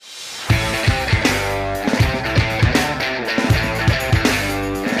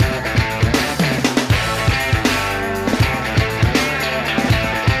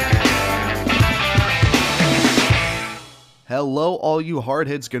Hello, all you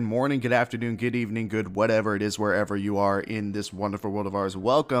hardheads. Good morning, good afternoon, good evening, good whatever it is, wherever you are in this wonderful world of ours.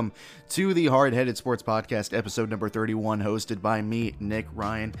 Welcome to the Hardheaded Sports Podcast, episode number 31, hosted by me, Nick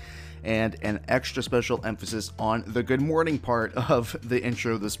Ryan, and an extra special emphasis on the good morning part of the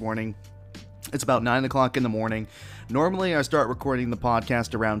intro this morning. It's about 9 o'clock in the morning. Normally, I start recording the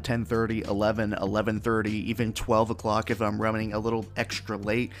podcast around 10:30, 11, 11:30, even 12 o'clock if I'm running a little extra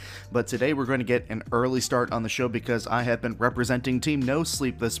late. But today, we're going to get an early start on the show because I have been representing Team No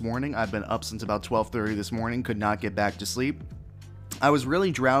Sleep this morning. I've been up since about 12:30 this morning, could not get back to sleep. I was really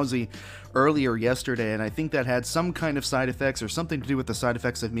drowsy earlier yesterday, and I think that had some kind of side effects or something to do with the side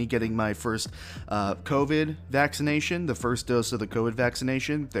effects of me getting my first COVID vaccination, the first dose of the COVID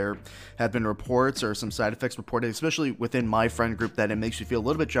vaccination. There have been reports or some side effects reported, especially within my friend group, that it makes you feel a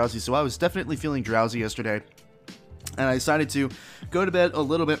little bit drowsy. So I was definitely feeling drowsy yesterday. And I decided to go to bed a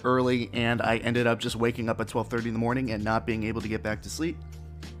little bit early, and I ended up just waking up at 12:30 in the morning and not being able to get back to sleep.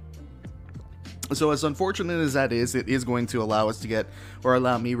 So as unfortunate as that is, it is going to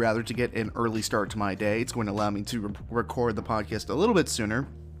allow me rather to get an early start to my day. It's going to allow me to record the podcast a little bit sooner.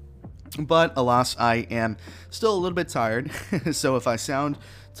 But alas, I am still a little bit tired. So if I sound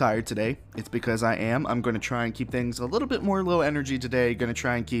tired today, it's because I am. I'm going to try and keep things a little bit more low energy today. Going to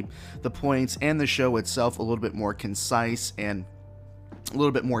try and keep the points and the show itself a little bit more concise and a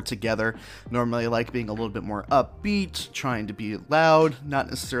little bit more together. Normally I like being a little bit more upbeat, trying to be loud, not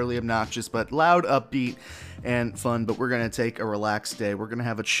necessarily obnoxious, but loud, upbeat, and fun. But we're going to take a relaxed day. We're going to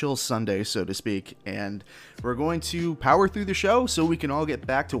have a chill Sunday, so to speak, and we're going to power through the show so we can all get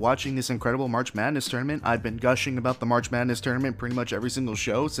back to watching this incredible March Madness tournament. I've been gushing about the March Madness tournament pretty much every single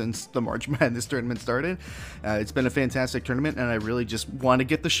show since the March Madness tournament started. It's been a fantastic tournament, and I really just want to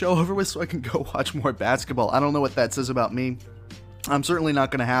get the show over with so I can go watch more basketball. I don't know what that says about me. I'm certainly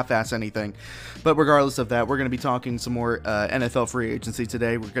not going to half-ass anything, but regardless of that, we're going to be talking some more NFL free agency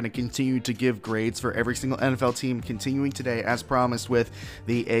today. We're going to continue to give grades for every single NFL team, continuing today, as promised, with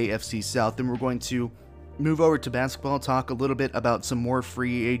the AFC South, and we're going to move over to basketball, talk a little bit about some more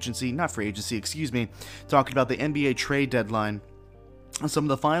talking about the NBA trade deadline. Some of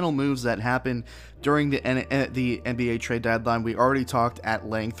the final moves that happened during the NBA trade deadline. We already talked at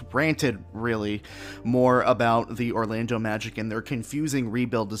length, ranted really more about the Orlando Magic and their confusing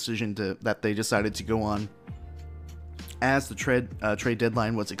rebuild decision that they decided to go on as the trade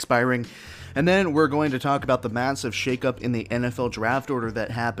deadline was expiring. And then we're going to talk about the massive shakeup in the NFL draft order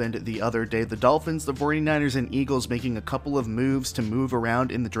that happened the other day. The Dolphins, the 49ers, and Eagles making a couple of moves to move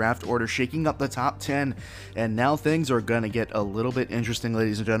around in the draft order, shaking up the top 10. And now things are going to get a little bit interesting,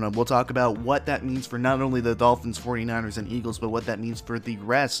 ladies and gentlemen. We'll talk about what that means for not only the Dolphins, 49ers, and Eagles, but what that means for the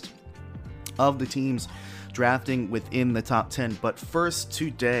rest of the teams drafting within the top 10. But first,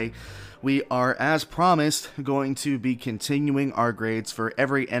 today, we are, as promised, going to be continuing our grades for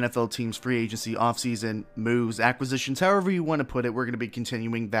every NFL team's free agency, offseason moves, acquisitions, however you want to put it. We're going to be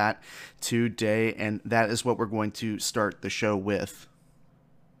continuing that today, and that is what we're going to start the show with.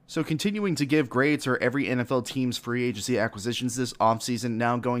 So continuing to give grades for every NFL team's free agency acquisitions this offseason,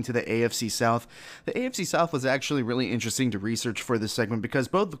 now going to the AFC South. The AFC South was actually really interesting to research for this segment because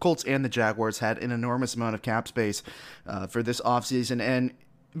both the Colts and the Jaguars had an enormous amount of cap space for this offseason, and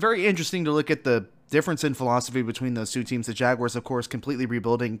very interesting to look at the difference in philosophy between those two teams. The Jaguars, of course, completely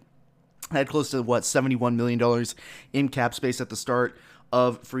rebuilding, had close to, $71 million in cap space at the start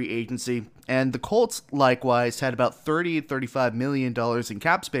of free agency. And the Colts, likewise, had about $35 million in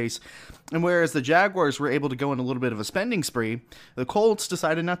cap space. And whereas the Jaguars were able to go on a little bit of a spending spree, the Colts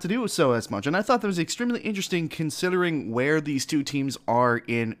decided not to do so as much. And I thought that was extremely interesting considering where these two teams are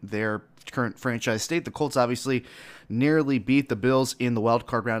in their current franchise state. The Colts obviously nearly beat the Bills in the wild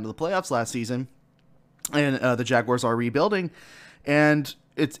card round of the playoffs last season, and the Jaguars are rebuilding. And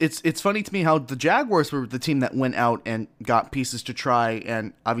it's funny to me how the Jaguars were the team that went out and got pieces to try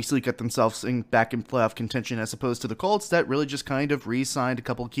and obviously get themselves back in playoff contention, as opposed to the Colts that really just kind of re-signed a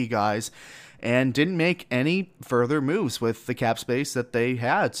couple key guys and didn't make any further moves with the cap space that they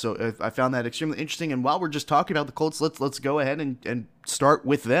had. So I found that extremely interesting. And while we're just talking about the Colts, let's go ahead and start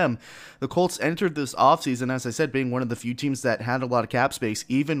with them. The Colts entered this offseason, as I said, being one of the few teams that had a lot of cap space,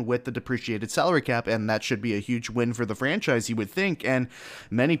 even with the depreciated salary cap, and that should be a huge win for the franchise, you would think. And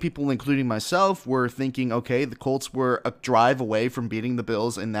many people, including myself, were thinking, okay, the Colts were a drive away from beating the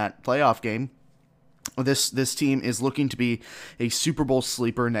Bills in that playoff game. This team is looking to be a Super Bowl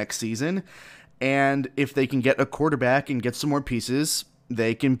sleeper next season, and if they can get a quarterback and get some more pieces,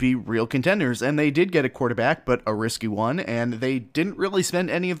 they can be real contenders. And they did get a quarterback, but a risky one, and they didn't really spend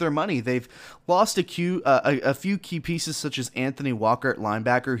any of their money. They've lost a few key pieces, such as Anthony Walker at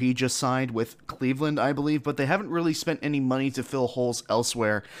linebacker. He just signed with Cleveland, I believe, but they haven't really spent any money to fill holes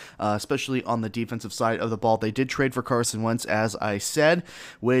elsewhere, especially on the defensive side of the ball. They did trade for Carson Wentz, as I said,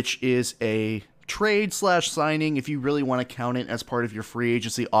 which is a trade/signing, if you really want to count it as part of your free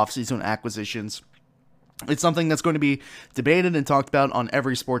agency offseason acquisitions. It's something that's going to be debated and talked about on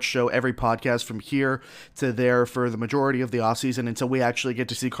every sports show, every podcast from here to there for the majority of the offseason until we actually get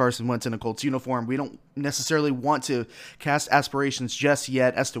to see Carson Wentz in a Colts uniform. We don't necessarily want to cast aspirations just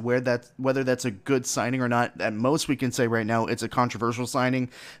yet as to whether that's a good signing or not. At most, we can say right now it's a controversial signing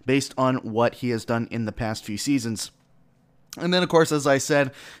based on what he has done in the past few seasons. And then, of course, as I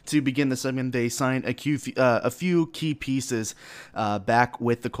said, to begin the segment, they signed a few key pieces back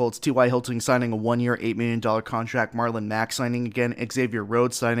with the Colts. T.Y. Hilton signing a 1-year, $8 million contract. Marlon Mack signing again. Xavier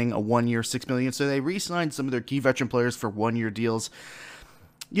Rhodes signing a 1-year, $6 million. So they re-signed some of their key veteran players for 1-year deals.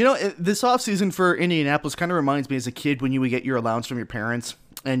 You know, this offseason for Indianapolis kind of reminds me as a kid when you would get your allowance from your parents,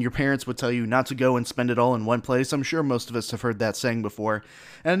 and your parents would tell you not to go and spend it all in one place. I'm sure most of us have heard that saying before.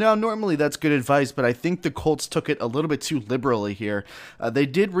 And now, normally that's good advice, but I think the Colts took it a little bit too liberally here. They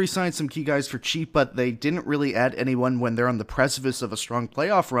did re-sign some key guys for cheap, but they didn't really add anyone when they're on the precipice of a strong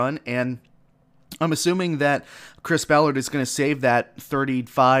playoff run, and I'm assuming that Chris Ballard is going to save that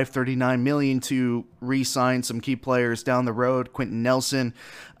 $39 million to re-sign some key players down the road. Quentin Nelson,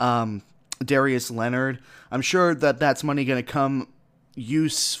 Darius Leonard. I'm sure that that's money going to come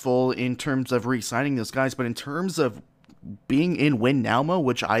useful in terms of re-signing those guys, but in terms of being in win now mode,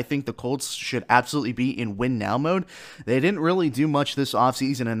 which I think the Colts should absolutely be in win now mode, they didn't really do much this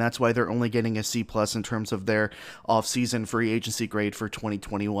offseason, and that's why they're only getting a C+ in terms of their offseason free agency grade for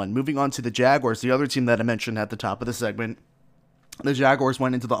 2021. Moving on to the Jaguars, the other team that I mentioned at the top of the segment. The Jaguars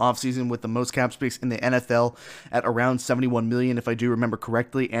went into the offseason with the most cap space in the NFL at around $71 million, if I do remember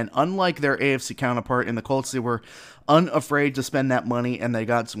correctly. And unlike their AFC counterpart in the Colts, they were unafraid to spend that money, and they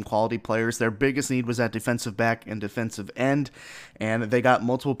got some quality players. Their biggest need was at defensive back and defensive end, and they got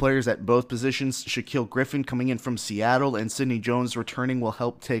multiple players at both positions. Shaquille Griffin coming in from Seattle and Sidney Jones returning will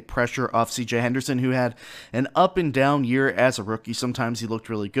help take pressure off CJ Henderson, who had an up and down year as a rookie. Sometimes he looked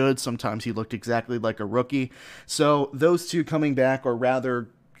really good, sometimes he looked exactly like a rookie. So those two coming back, or rather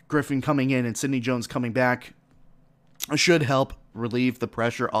Griffin coming in and Sidney Jones coming back, should help relieve the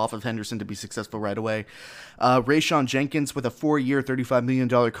pressure off of Henderson to be successful right away. Rayshawn Jenkins with a 4-year, $35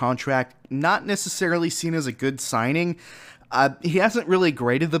 million contract, not necessarily seen as a good signing. He hasn't really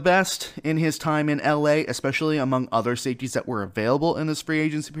graded the best in his time in LA, especially among other safeties that were available in this free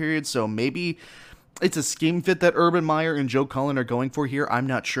agency period, so maybe it's a scheme fit that Urban Meyer and Joe Cullen are going for here. I'm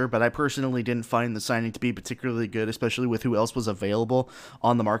not sure, but I personally didn't find the signing to be particularly good, especially with who else was available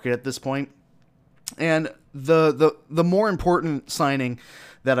on the market at this point. And the more important signing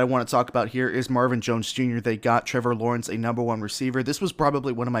that I want to talk about here is Marvin Jones Jr. They got Trevor Lawrence, a number one receiver. This was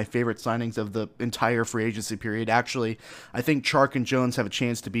probably one of my favorite signings of the entire free agency period. Actually, I think Chark and Jones have a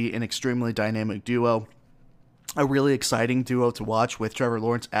chance to be an extremely dynamic duo. A really exciting duo to watch with Trevor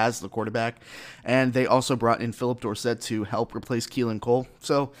Lawrence as the quarterback. And they also brought in Philip Dorsett to help replace Keelan Cole.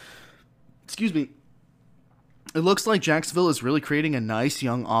 So, it looks like Jacksonville is really creating a nice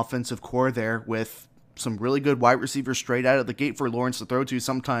young offensive core there with some really good wide receivers straight out of the gate for Lawrence to throw to.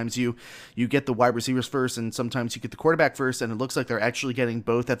 Sometimes you get the wide receivers first, and sometimes you get the quarterback first, and it looks like they're actually getting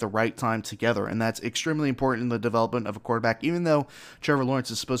both at the right time together, and that's extremely important in the development of a quarterback. Even though Trevor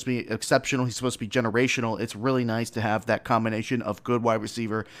Lawrence is supposed to be exceptional, he's supposed to be generational, it's really nice to have that combination of good wide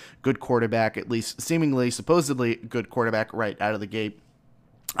receiver, good quarterback, at least seemingly, supposedly good quarterback right out of the gate.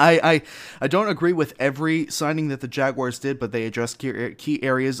 I don't agree with every signing that the Jaguars did, but they addressed key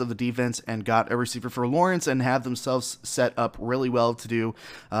areas of the defense and got a receiver for Lawrence and have themselves set up really well to do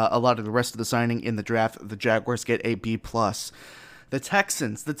a lot of the rest of the signing in the draft. The Jaguars get a B+. The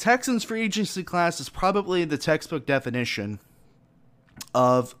Texans free agency class is probably the textbook definition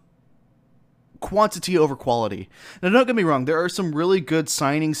of quantity over quality. Now, don't get me wrong, there are some really good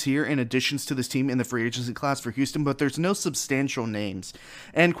signings here in additions to this team in the free agency class for Houston, but there's no substantial names.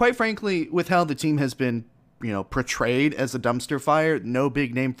 And quite frankly, with how the team has been, portrayed as a dumpster fire, no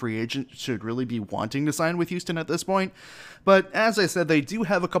big name free agent should really be wanting to sign with Houston at this point. But as I said, they do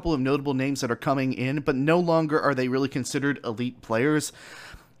have a couple of notable names that are coming in, but no longer are they really considered elite players.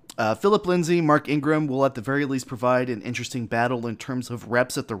 Philip Lindsay, Mark Ingram will at the very least provide an interesting battle in terms of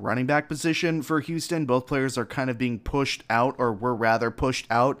reps at the running back position for Houston. Both players are kind of being pushed out, or were rather pushed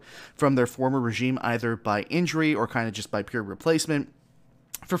out from their former regime, either by injury or kind of just by pure replacement.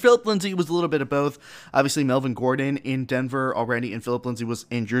 For Philip Lindsay, it was a little bit of both. Obviously, Melvin Gordon in Denver already, and Philip Lindsay was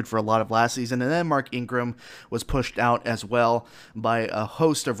injured for a lot of last season. And then Mark Ingram was pushed out as well by a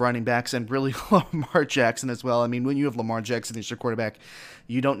host of running backs, and really Lamar Jackson as well. I mean, when you have Lamar Jackson as your quarterback,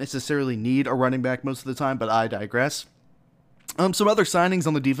 you don't necessarily need a running back most of the time, but I digress. Some other signings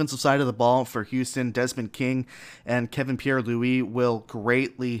on the defensive side of the ball for Houston: Desmond King and Kevin Pierre-Louis will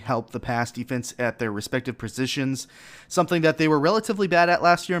greatly help the pass defense at their respective positions, something that they were relatively bad at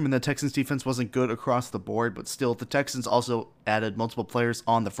last year. I mean, the Texans defense wasn't good across the board, but still, the Texans also added multiple players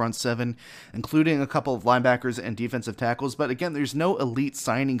on the front seven, including a couple of linebackers and defensive tackles. But again, there's no elite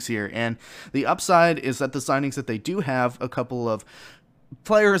signings here, and the upside is that the signings that they do have, a couple of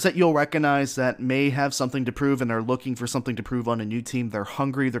players that you'll recognize that may have something to prove and are looking for something to prove on a new team. They're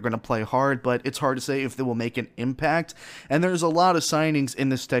hungry, they're going to play hard, but it's hard to say if they will make an impact. And there's a lot of signings in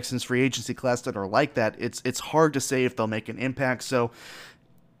this Texans free agency class that are like that. It's hard to say if they'll make an impact. So,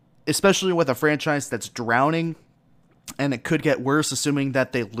 especially with a franchise that's drowning, and it could get worse, assuming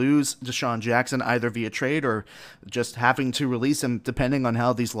that they lose Deshaun Jackson either via trade or just having to release him, depending on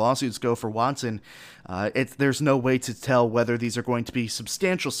how these lawsuits go for Watson. There's no way to tell whether these are going to be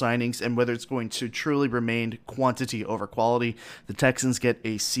substantial signings and whether it's going to truly remain quantity over quality. The Texans get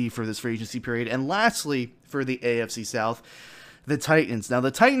a C for this free agency period. And lastly, for the AFC South, the Titans. Now,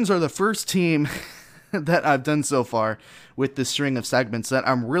 the Titans are the first team that I've done so far with this string of segments that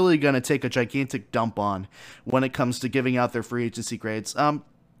I'm really going to take a gigantic dump on when it comes to giving out their free agency grades.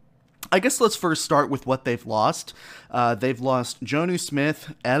 I guess let's first start with what they've lost. They've lost Jonnu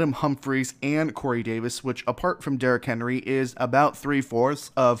Smith, Adam Humphries, and Corey Davis, which, apart from Derrick Henry, is about 3/4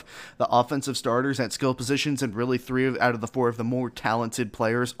 of the offensive starters at skill positions, and really 3 out of the 4 of the more talented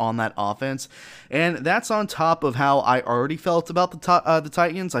players on that offense. And that's on top of how I already felt about the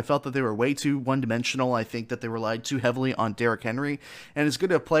Titans. I felt that they were way too one-dimensional. I think that they relied too heavily on Derrick Henry. And as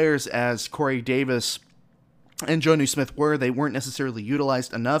good of players as Corey Davis and Jonnu Smith were, they weren't necessarily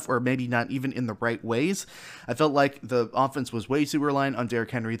utilized enough, or maybe not even in the right ways. I felt like the offense was way too reliant on Derrick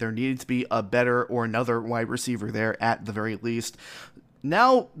Henry. There needed to be a better or another wide receiver there at the very least.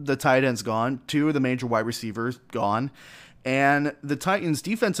 Now the tight end's gone, 2 of the major wide receivers gone, and the Titans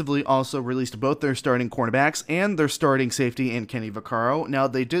defensively also released both their starting cornerbacks and their starting safety in Kenny Vaccaro. Now,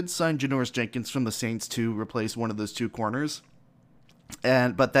 they did sign Janoris Jenkins from the Saints to replace one of those 2 corners,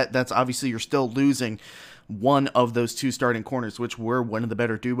 but that's obviously, you're still losing one of those 2 starting corners, which were one of the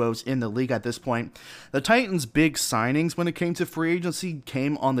better duos in the league at this point. The Titans' big signings when it came to free agency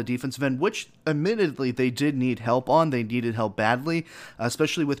came on the defensive end, which admittedly they did need help on. They needed help badly,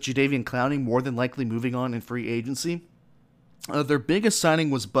 especially with Jadeveon Clowney more than likely moving on in free agency. Their biggest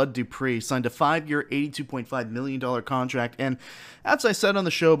signing was Bud Dupree, signed a 5-year, $82.5 million contract. And as I said on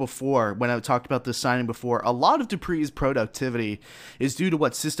the show before, when I talked about this signing before, a lot of Dupree's productivity is due to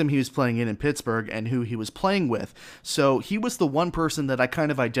what system he was playing in Pittsburgh and who he was playing with. So he was the one person that I kind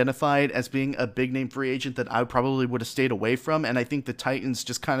of identified as being a big-name free agent that I probably would have stayed away from. And I think the Titans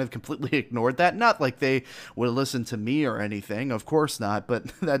just kind of completely ignored that. Not like they would listen to me or anything, of course not,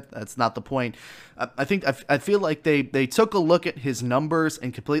 but that's not the point. I feel like they took a look at his numbers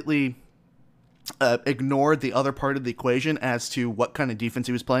and completely ignored the other part of the equation as to what kind of defense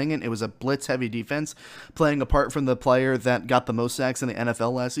he was playing in. It was a blitz-heavy defense, playing apart from the player that got the most sacks in the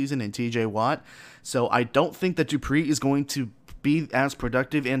NFL last season in TJ Watt. So I don't think that Dupree is going to be as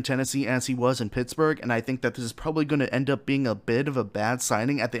productive in Tennessee as he was in Pittsburgh, and I think that this is probably going to end up being a bit of a bad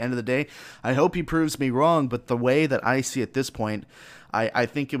signing at the end of the day. I hope he proves me wrong, but the way that I see at this point, I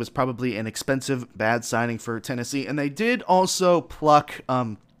think it was probably an expensive, bad signing for Tennessee. And they did also pluck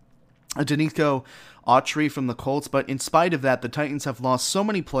Denico Autry from the Colts, but in spite of that, the Titans have lost so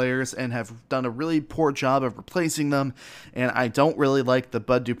many players and have done a really poor job of replacing them, and I don't really like the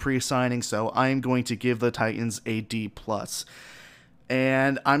Bud Dupree signing, so I'm going to give the Titans a D+.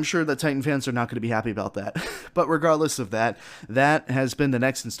 And I'm sure that Titan fans are not going to be happy about that. But regardless of that, that has been the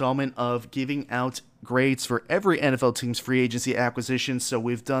next installment of giving out grades for every NFL team's free agency acquisition. So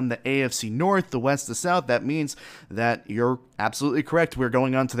we've done the AFC North, the West, the South. That means that you're absolutely correct. We're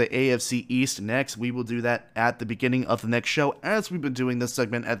going on to the AFC East next. We will do that at the beginning of the next show, as we've been doing this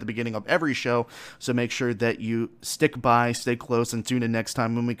segment at the beginning of every show. So make sure that you stick by, stay close, and tune in next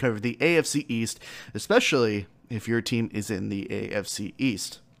time when we cover the AFC East, especially if your team is in the AFC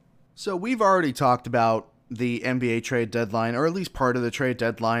East. So we've already talked about the NBA trade deadline, or at least part of the trade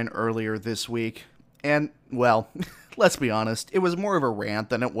deadline, earlier this week. And, well, let's be honest, it was more of a rant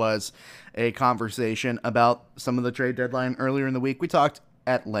than it was a conversation about some of the trade deadline earlier in the week. We talked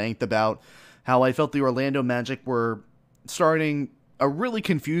at length about how I felt the Orlando Magic were starting a really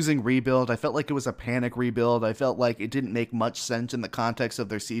confusing rebuild. I felt like it was a panic rebuild. I felt like it didn't make much sense in the context of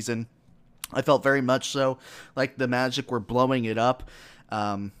their season. I felt very much so like the Magic were blowing it up,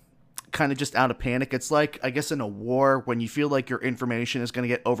 kind of just out of panic. It's like, I guess, in a war when you feel like your information is going to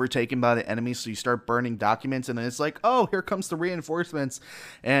get overtaken by the enemy, so you start burning documents, and then it's like, oh, here comes the reinforcements.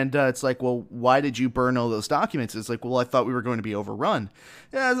 And it's like, well, why did you burn all those documents? It's like, well, I thought we were going to be overrun.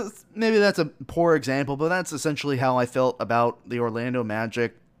 Yeah, maybe that's a poor example, but that's essentially how I felt about the Orlando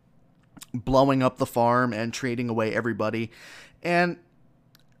Magic blowing up the farm and trading away everybody. And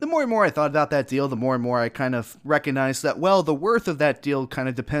the more and more I thought about that deal, the more and more I kind of recognized that, well, the worth of that deal kind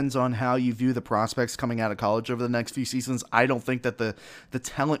of depends on how you view the prospects coming out of college over the next few seasons. I don't think that the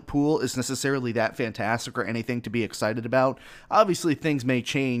talent pool is necessarily that fantastic or anything to be excited about. Obviously, things may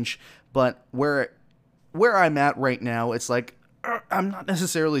change, but where I'm at right now, it's like, I'm not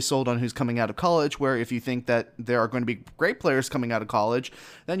necessarily sold on who's coming out of college, where if you think that there are going to be great players coming out of college,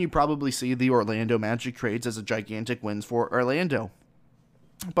 then you probably see the Orlando Magic trades as a gigantic win for Orlando.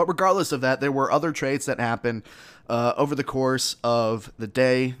 But regardless of that, there were other trades that happened over the course of the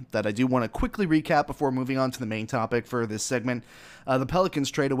day that I do want to quickly recap before moving on to the main topic for this segment. The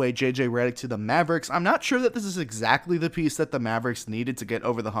Pelicans trade away J.J. Redick to the Mavericks. I'm not sure that this is exactly the piece that the Mavericks needed to get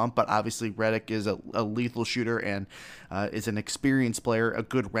over the hump, but obviously Redick is a lethal shooter and is an experienced player, a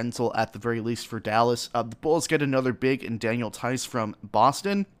good rental at the very least for Dallas. The Bulls get another big in Daniel Tice from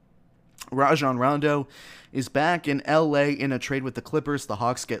Boston. Rajon Rondo is back in LA in a trade with the Clippers. The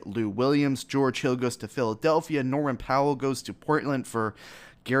Hawks get Lou Williams. George Hill goes to Philadelphia. Norman Powell goes to Portland for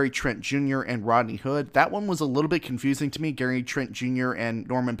Gary Trent Jr. and Rodney Hood. That one was a little bit confusing to me. Gary Trent Jr. and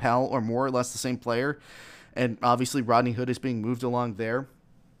Norman Powell are more or less the same player, and obviously Rodney Hood is being moved along there.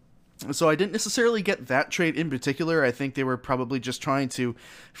 So I didn't necessarily get that trade in particular. I think they were probably just trying to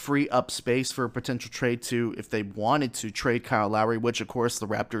free up space for a potential trade to, if they wanted to trade Kyle Lowry, which of course the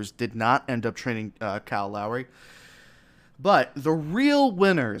Raptors did not end up trading Kyle Lowry. But the real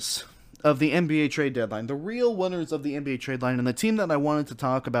winners of the NBA trade deadline, and the team that I wanted to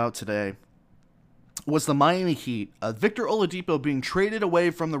talk about today was the Miami Heat. Victor Oladipo being traded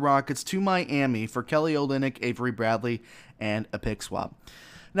away from the Rockets to Miami for Kelly Olynyk, Avery Bradley, and a pick swap.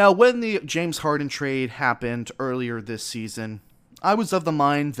 Now, when the James Harden trade happened earlier this season, I was of the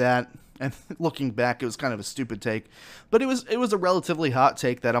mind that, and looking back, it was kind of a stupid take, but it was a relatively hot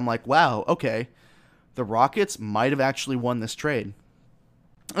take that I'm like, wow, okay, the Rockets might have actually won this trade.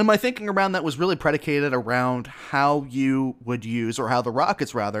 And my thinking around that was really predicated around how you would use, or how the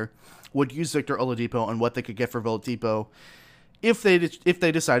Rockets, rather, would use Victor Oladipo and what they could get for Oladipo if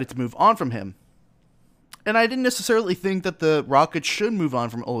they decided to move on from him. And I didn't necessarily think that the Rockets should move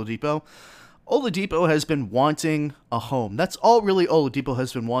on from Oladipo. Oladipo has been wanting a home. That's all really Oladipo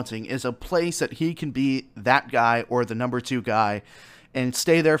has been wanting, is a place that he can be that guy or the number 2 guy and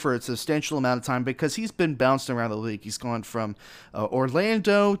stay there for a substantial amount of time, because he's been bouncing around the league. He's gone from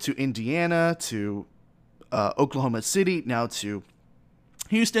Orlando to Indiana to Oklahoma City, now to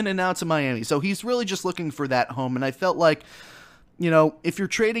Houston, and now to Miami. So he's really just looking for that home, and I felt like, you know, if you're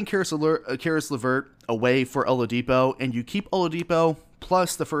trading Caris LeVert away for Oladipo and you keep Oladipo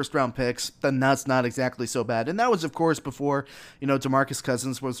plus the first-round picks, then that's not exactly so bad. And that was, of course, before, you know, DeMarcus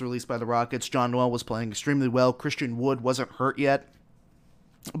Cousins was released by the Rockets. John Noel was playing extremely well. Christian Wood wasn't hurt yet.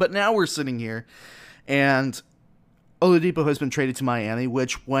 But now we're sitting here, and Oladipo has been traded to Miami,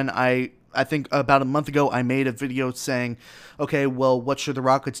 which when I think about a month ago, I made a video saying, okay, well, what should the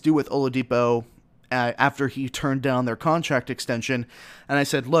Rockets do with Oladipo after he turned down their contract extension? And I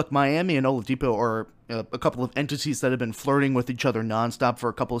said, look, Miami and Oladipo are a couple of entities that have been flirting with each other nonstop for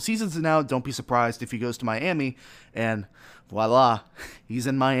a couple of seasons now. Don't be surprised if he goes to Miami, and voila, he's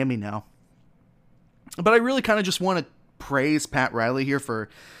in Miami now. But I really kind of just want to praise Pat Riley here for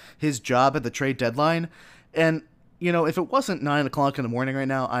his job at the trade deadline. And, you know, if it wasn't 9 o'clock in the morning right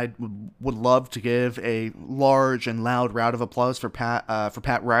now, I would love to give a large and loud round of applause for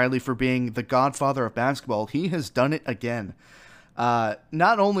Pat Riley for being the godfather of basketball. He has done it again.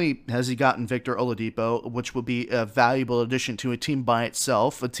 Not only has he gotten Victor Oladipo, which will be a valuable addition to a team by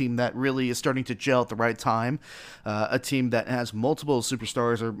itself, a team that really is starting to gel at the right time, a team that has multiple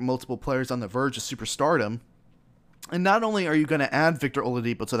superstars or multiple players on the verge of superstardom. And not only are you going to add Victor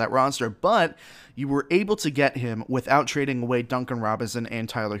Oladipo to that roster, but you were able to get him without trading away Duncan Robinson and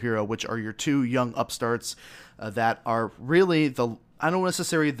Tyler Hero, which are your 2 young upstarts that are really I don't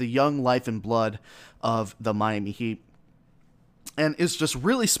necessarily the young life and blood of the Miami Heat. And it's just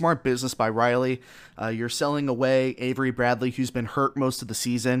really smart business by Riley. You're selling away Avery Bradley, who's been hurt most of the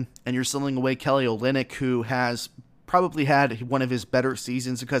season, and you're selling away Kelly Olynyk, who has probably had one of his better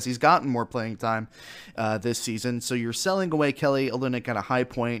seasons because he's gotten more playing time this season. So you're selling away Kelly Olynyk at a high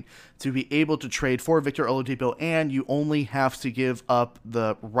point to be able to trade for Victor Oladipo, and you only have to give up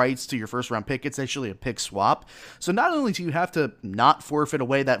the rights to your first-round pick. It's actually a pick swap. So not only do you have to not forfeit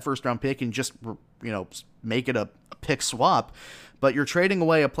away that first-round pick and just, make it a pick swap, but you're trading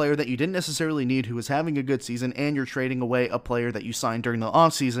away a player that you didn't necessarily need who was having a good season, and you're trading away a player that you signed during the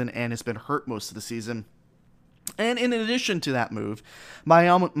offseason and has been hurt most of the season. And in addition to that move,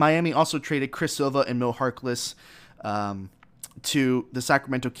 Miami also traded Chris Silva and Mo Harkless to the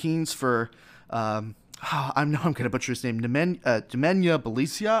Sacramento Kings for, I know I'm going to butcher his name, Nemanja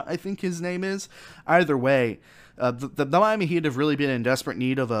Bjelica, I think his name is. Either way, the Miami Heat have really been in desperate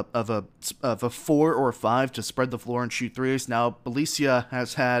need of a 4 or 5 to spread the floor and shoot threes. Now, Bjelica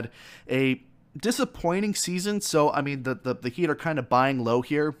has had a disappointing season, so I mean the Heat are kind of buying low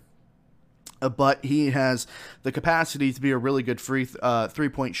here. But he has the capacity to be a really good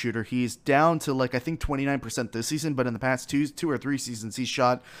three-point shooter. He's down to I think 29% this season, but in the past two or three seasons, he's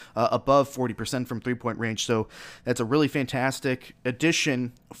shot above 40% from three-point range. So that's a really fantastic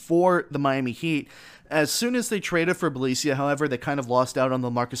addition for the Miami Heat. As soon as they traded for Bjelica, however, they kind of lost out on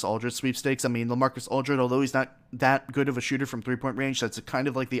the LaMarcus Aldridge sweepstakes. I mean, LaMarcus Aldridge, although he's not that good of a shooter from three-point range, that's kind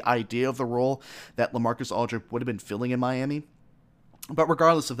of like the idea of the role that LaMarcus Aldridge would have been filling in Miami. But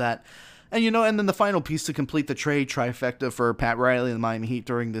regardless of that, and then the final piece to complete the trade trifecta for Pat Riley and the Miami Heat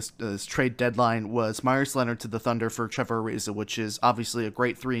during this trade deadline was Myers Leonard to the Thunder for Trevor Ariza, which is obviously a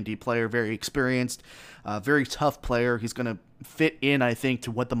great 3-and-D player, very experienced, very tough player. He's going to fit in, I think,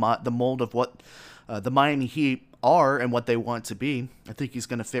 to what the mold of what the Miami Heat are and what they want to be. I think he's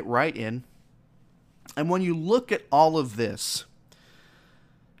going to fit right in. And when you look at all of this,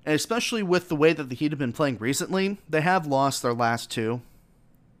 and especially with the way that the Heat have been playing recently, they have lost their last two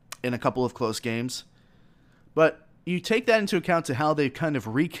in a couple of close games. But you take that into account to how they've kind of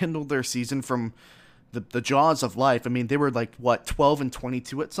rekindled their season from the jaws of life. I mean, they were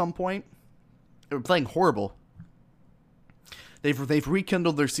 12-22 at some point. They were playing horrible. They've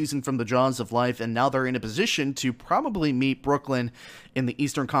rekindled their season from the jaws of life, and now they're in a position to probably meet Brooklyn in the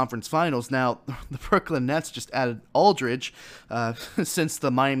Eastern Conference Finals. Now, the Brooklyn Nets just added Aldridge since the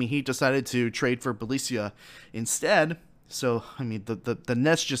Miami Heat decided to trade for Bjelica instead. So, I mean, the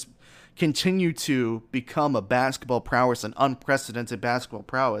Nets just continue to become a basketball prowess, an unprecedented basketball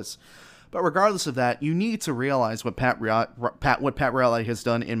prowess. But regardless of that, you need to realize what Pat Riley has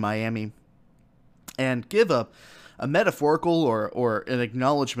done in Miami and give a metaphorical or an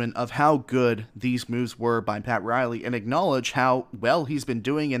acknowledgement of how good these moves were by Pat Riley, and acknowledge how well he's been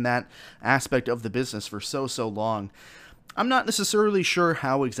doing in that aspect of the business for so long. I'm not necessarily sure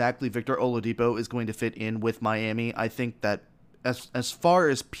how exactly Victor Oladipo is going to fit in with Miami. I think that as far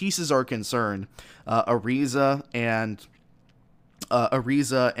as pieces are concerned, Ariza and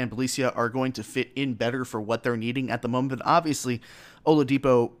Bjelica are going to fit in better for what they're needing at the moment. But obviously,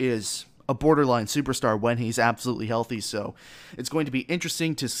 Oladipo is a borderline superstar when he's absolutely healthy, so it's going to be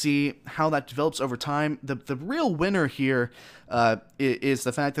interesting to see how that develops over time. The real winner here is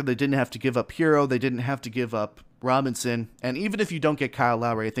the fact that they didn't have to give up Hero, they didn't have to give up Robinson, and even if you don't get Kyle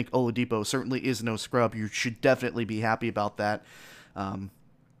Lowry, I think Oladipo certainly is no scrub. You should definitely be happy about that. I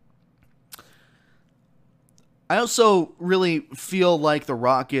also really feel like the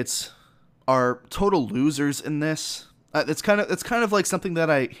Rockets are total losers in this. It's kind of like something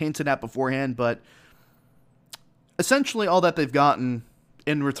that I hinted at beforehand, but essentially all that they've gotten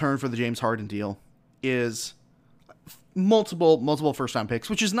in return for the James Harden deal is multiple first-round picks,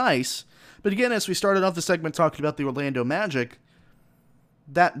 which is nice. But again, as we started off the segment talking about the Orlando Magic,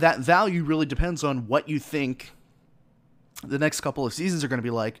 that value really depends on what you think the next couple of seasons are going to be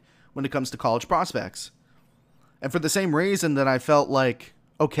like when it comes to college prospects. And for the same reason that I felt like,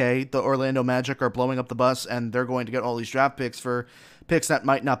 okay, the Orlando Magic are blowing up the bus and they're going to get all these draft picks for picks that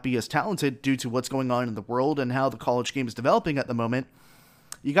might not be as talented due to what's going on in the world and how the college game is developing at the moment,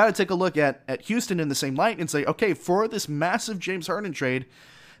 you got to take a look at Houston in the same light and say, okay, for this massive James Harden trade,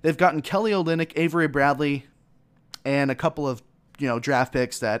 they've gotten Kelly Olynyk, Avery Bradley, and a couple of, draft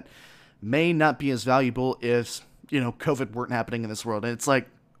picks that may not be as valuable if, COVID weren't happening in this world. And it's like,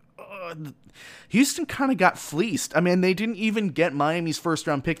 Houston kind of got fleeced. I mean, they didn't even get Miami's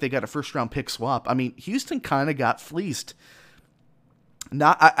first-round pick. They got a first-round pick swap. I mean, Houston kind of got fleeced.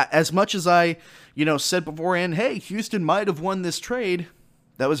 Not as much as I, said beforehand, hey, Houston might have won this trade.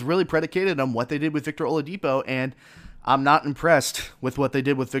 That was really predicated on what they did with Victor Oladipo, and I'm not impressed with what they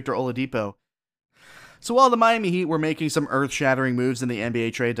did with Victor Oladipo. So while the Miami Heat were making some earth-shattering moves in the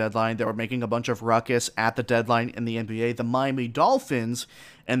NBA trade deadline, they were making a bunch of ruckus at the deadline in the NBA, the Miami Dolphins,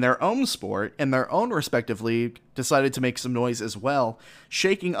 in their own sport, in their own respective league, decided to make some noise as well,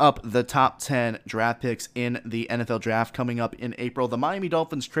 shaking up the top 10 draft picks in the NFL draft coming up in April. The Miami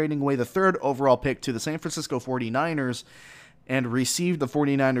Dolphins trading away the 3rd overall pick to the San Francisco 49ers, and received the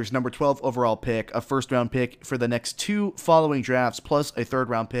 49ers' number 12 overall pick, a first-round pick for the next 2 following drafts, plus a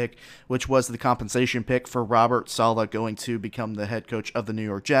third-round pick, which was the compensation pick for Robert Saleh going to become the head coach of the New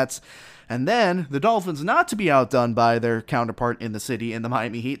York Jets. And then the Dolphins, not to be outdone by their counterpart in the city in the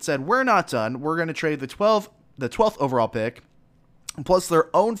Miami Heat, said, we're not done. We're going to trade the 12th overall pick, plus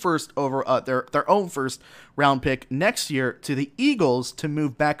their own first round pick next year to the Eagles to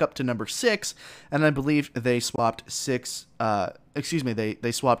move back up to number 6, and I believe they swapped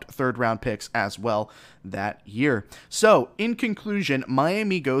they swapped third round picks as well that year. So, in conclusion,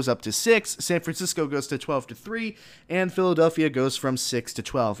 Miami goes up to 6, San Francisco goes to 12 to 3, and Philadelphia goes from 6 to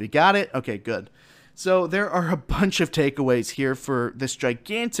 12. You got it? Okay, good. So, there are a bunch of takeaways here for this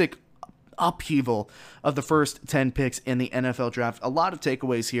gigantic upheaval of the first 10 picks in the NFL draft. A lot of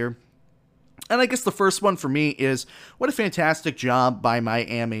takeaways here. And I guess the first one for me is, what a fantastic job by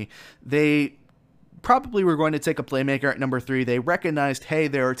Miami. They probably were going to take a playmaker at number 3. They recognized, hey,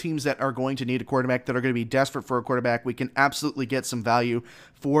 there are teams that are going to need a quarterback, that are going to be desperate for a quarterback. We can absolutely get some value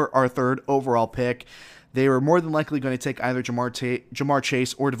for our 3rd overall pick. They were more than likely going to take either Jamar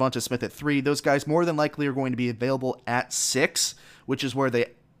Chase or Devonta Smith at 3. Those guys more than likely are going to be available at 6, which is where they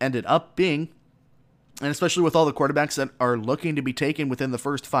ended up being. And especially with all the quarterbacks that are looking to be taken within the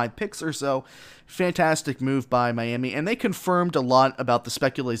first 5 picks or so, fantastic move by Miami. And they confirmed a lot about the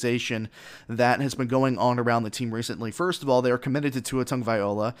speculation that has been going on around the team recently. First of all, they are committed to Tua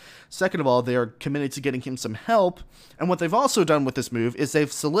Tagovailoa. Second of all, they are committed to getting him some help. And what they've also done with this move is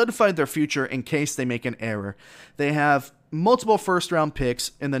they've solidified their future in case they make an error. They have multiple first-round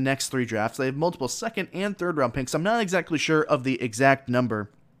picks in the next 3 drafts. They have multiple second and third-round picks. I'm not exactly sure of the exact number,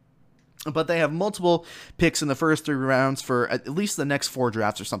 but they have multiple picks in the first 3 rounds for at least the next 4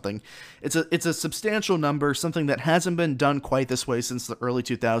 drafts or something. It's a substantial number, something that hasn't been done quite this way since the early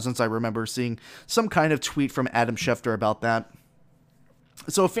 2000s. I remember seeing some kind of tweet from Adam Schefter about that.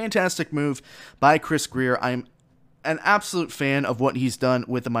 So a fantastic move by Chris Grier. I'm an absolute fan of what he's done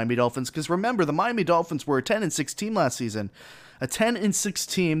with the Miami Dolphins, because remember, the Miami Dolphins were a 10-6 team last season. A 10-6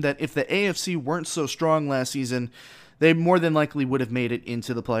 team that, if the AFC weren't so strong last season, they more than likely would have made it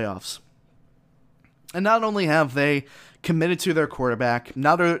into the playoffs. And not only have they committed to their quarterback,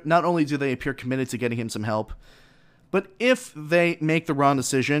 not only do they appear committed to getting him some help, but if they make the wrong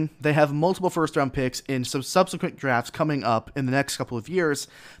decision, they have multiple first-round picks in some subsequent drafts coming up in the next couple of years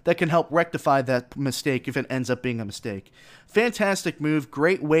that can help rectify that mistake if it ends up being a mistake. Fantastic move,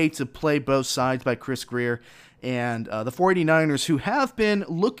 great way to play both sides by Chris Grier. And the 49ers, who have been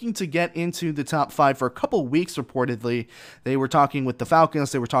looking to get into the top 5 for a couple weeks, reportedly. They were talking with the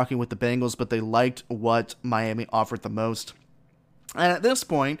Falcons, they were talking with the Bengals, but they liked what Miami offered the most. And at this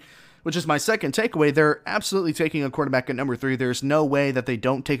point, which is my second takeaway, they're absolutely taking a quarterback at number 3. There's no way that they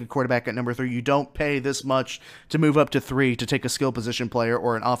don't take a quarterback at number 3. You don't pay this much to move up to 3 to take a skill position player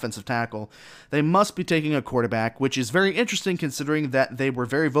or an offensive tackle. They must be taking a quarterback, which is very interesting considering that they were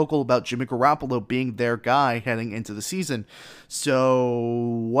very vocal about Jimmy Garoppolo being their guy heading into the season. So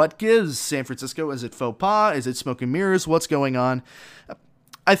what gives San Francisco? Is it faux pas? Is it smoke and mirrors? What's going on?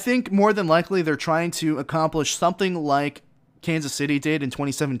 I think more than likely they're trying to accomplish something like Kansas City did in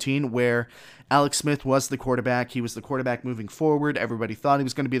 2017, where Alex Smith was the quarterback. He was the quarterback moving forward. Everybody thought he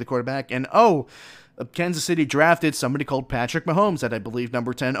was going to be the quarterback. And Kansas City drafted somebody called Patrick Mahomes at, I believe,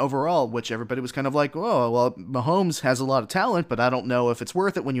 number 10 overall, which everybody was kind of like, oh, well, Mahomes has a lot of talent, but I don't know if it's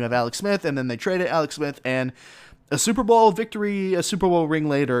worth it when you have Alex Smith. And then they traded Alex Smith, and a Super Bowl victory, a Super Bowl ring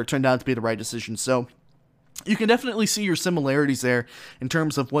later, turned out to be the right decision. So you can definitely see your similarities there in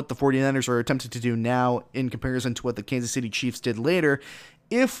terms of what the 49ers are attempting to do now in comparison to what the Kansas City Chiefs did later,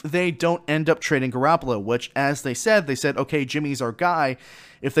 if they don't end up trading Garoppolo, which, as they said, okay, Jimmy's our guy.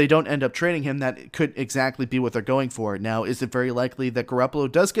 If they don't end up trading him, that could exactly be what they're going for. Now, is it very likely that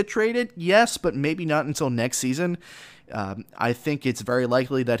Garoppolo does get traded? Yes, but maybe not until next season. I think it's very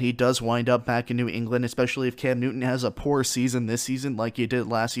likely that he does wind up back in New England, especially if Cam Newton has a poor season this season like he did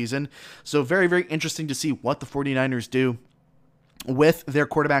last season. So very, very interesting to see what the 49ers do with their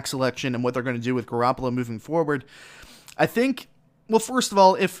quarterback selection and what they're going to do with Garoppolo moving forward. I think, well, first of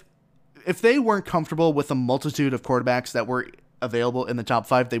all, if they weren't comfortable with the multitude of quarterbacks that were available in the top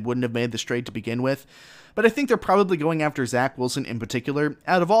 5, they wouldn't have made this trade to begin with. But I think they're probably going after Zach Wilson in particular.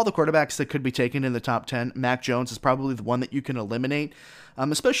 Out of all the quarterbacks that could be taken in the top 10, Mac Jones is probably the one that you can eliminate,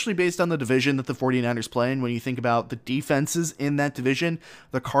 especially based on the division that the 49ers play in. When you think about the defenses in that division,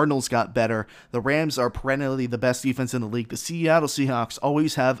 the Cardinals got better. The Rams are perennially the best defense in the league. The Seattle Seahawks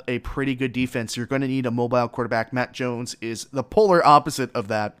always have a pretty good defense. You're going to need a mobile quarterback. Mac Jones is the polar opposite of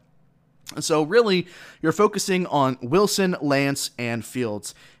that. So really, you're focusing on Wilson, Lance, and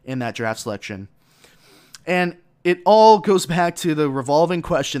Fields in that draft selection. And it all goes back to the revolving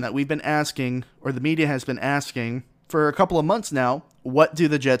question that we've been asking, or the media has been asking for a couple of months now. What do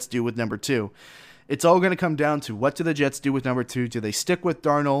the Jets do with number 2? It's all going to come down to, what do the Jets do with number 2? Do they stick with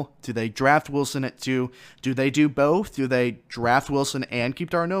Darnold? Do they draft Wilson at 2? Do they do both? Do they draft Wilson and keep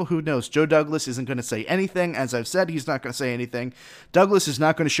Darnold? Who knows? Joe Douglas isn't going to say anything. As I've said, he's not going to say anything. Douglas is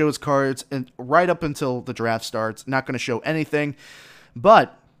not going to show his cards and right up until the draft starts. Not going to show anything.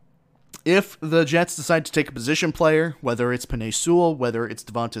 But if the Jets decide to take a position player, whether it's Penei Sewell, whether it's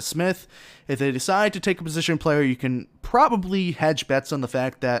Devonta Smith, if they decide to take a position player, you can probably hedge bets on the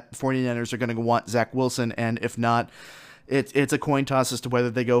fact that 49ers are going to want Zach Wilson, and if not, it's a coin toss as to whether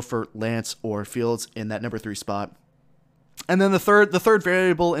they go for Lance or Fields in that number 3 spot. And then the third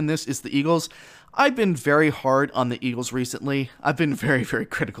variable in this is the Eagles. I've been very hard on the Eagles recently. I've been very, very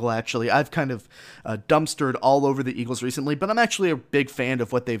critical, actually. I've kind of dumpstered all over the Eagles recently, but I'm actually a big fan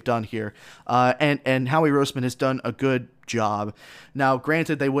of what they've done here. And Howie Roseman has done a good job. Now,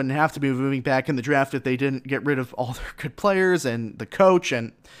 granted, they wouldn't have to be moving back in the draft if they didn't get rid of all their good players and the coach.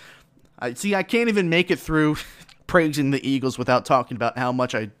 And I can't even make it through praising the Eagles without talking about how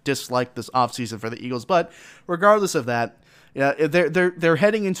much I dislike this offseason for the Eagles. But regardless of that, yeah, they're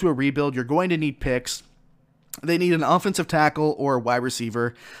heading into a rebuild. You're going to need picks. They need an offensive tackle or a wide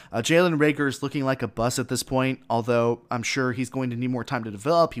receiver. Jalen Reagor is looking like a bust at this point, although I'm sure he's going to need more time to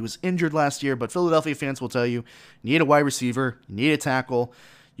develop. He was injured last year, but Philadelphia fans will tell you need a wide receiver, you need a tackle.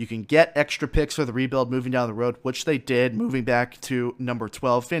 You can get extra picks for the rebuild moving down the road, which they did, moving back to number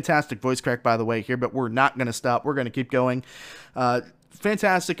 12. Fantastic voice crack, by the way, here, but we're not going to stop. We're going to keep going.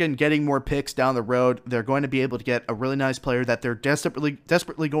 Fantastic in getting more picks down the road. They're going to be able to get a really nice player that they're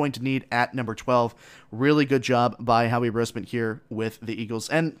desperately going to need at number 12. Really good job by Howie Roseman here with the Eagles.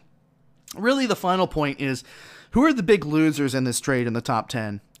 And really the final point is, who are the big losers in this trade in the top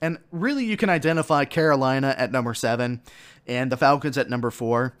 10? And really you can identify Carolina at number 7 and the Falcons at number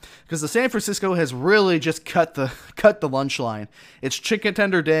 4, because the San Francisco has really just cut the lunch line. It's chicken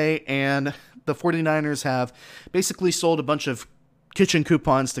tender day, and the 49ers have basically sold a bunch of kitchen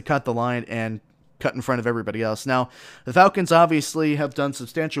coupons to cut the line and cut in front of everybody else. Now, the Falcons obviously have done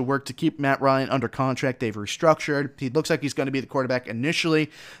substantial work to keep Matt Ryan under contract. They've restructured. He looks like he's going to be the quarterback initially,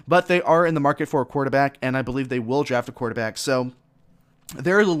 but they are in the market for a quarterback, and I believe they will draft a quarterback. So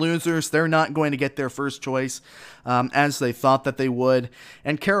they're the losers. They're not going to get their first choice as they thought that they would.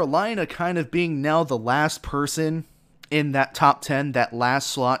 And Carolina kind of being now the last person in that top 10, that last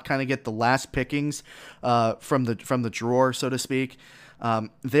slot, kind of get the last pickings from the drawer, so to speak.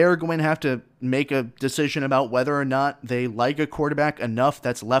 They're going to have to make a decision about whether or not they like a quarterback enough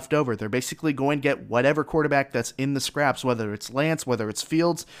that's left over. They're basically going to get whatever quarterback that's in the scraps, whether it's Lance, whether it's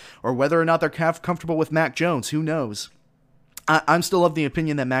Fields, or whether or not they're comfortable with Mac Jones. Who knows? I'm still of the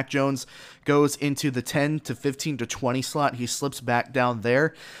opinion that Mac Jones goes into the 10 to 15 to 20 slot. He slips back down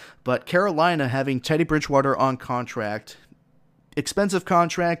there. But Carolina having Teddy Bridgewater on contract, expensive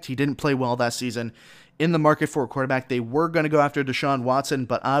contract, he didn't play well that season, in the market for a quarterback. They were going to go after Deshaun Watson,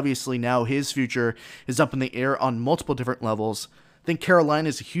 but obviously now his future is up in the air on multiple different levels. I think Carolina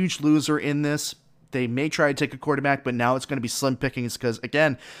is a huge loser in this. They may try to take a quarterback, but now it's going to be slim pickings because,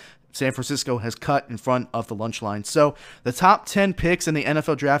 again, San Francisco has cut in front of the lunch line. So the top 10 picks in the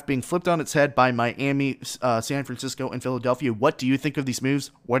NFL draft being flipped on its head by Miami, San Francisco, and Philadelphia. What do you think of these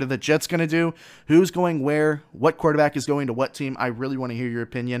moves? What are the Jets going to do? Who's going where? What quarterback is going to what team? I really want to hear your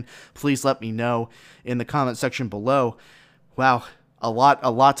opinion. Please let me know in the comment section below. Wow. A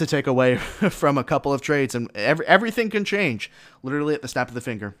lot to take away from a couple of trades, and everything can change literally at the snap of the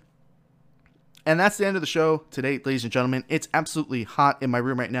finger. And that's the end of the show today, ladies and gentlemen. It's absolutely hot in my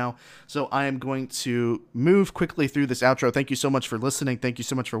room right now, so I am going to move quickly through this outro. Thank you so much for listening. Thank you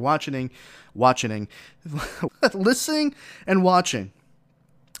so much for listening and watching.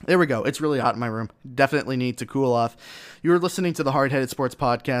 There we go. It's really hot in my room. Definitely need to cool off. You're listening to the Hard Headed Sports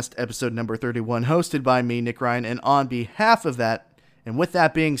Podcast, episode number 31, hosted by me, Nick Ryan. And on behalf of that, and with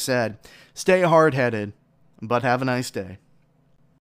that being said, stay hard-headed, but have a nice day.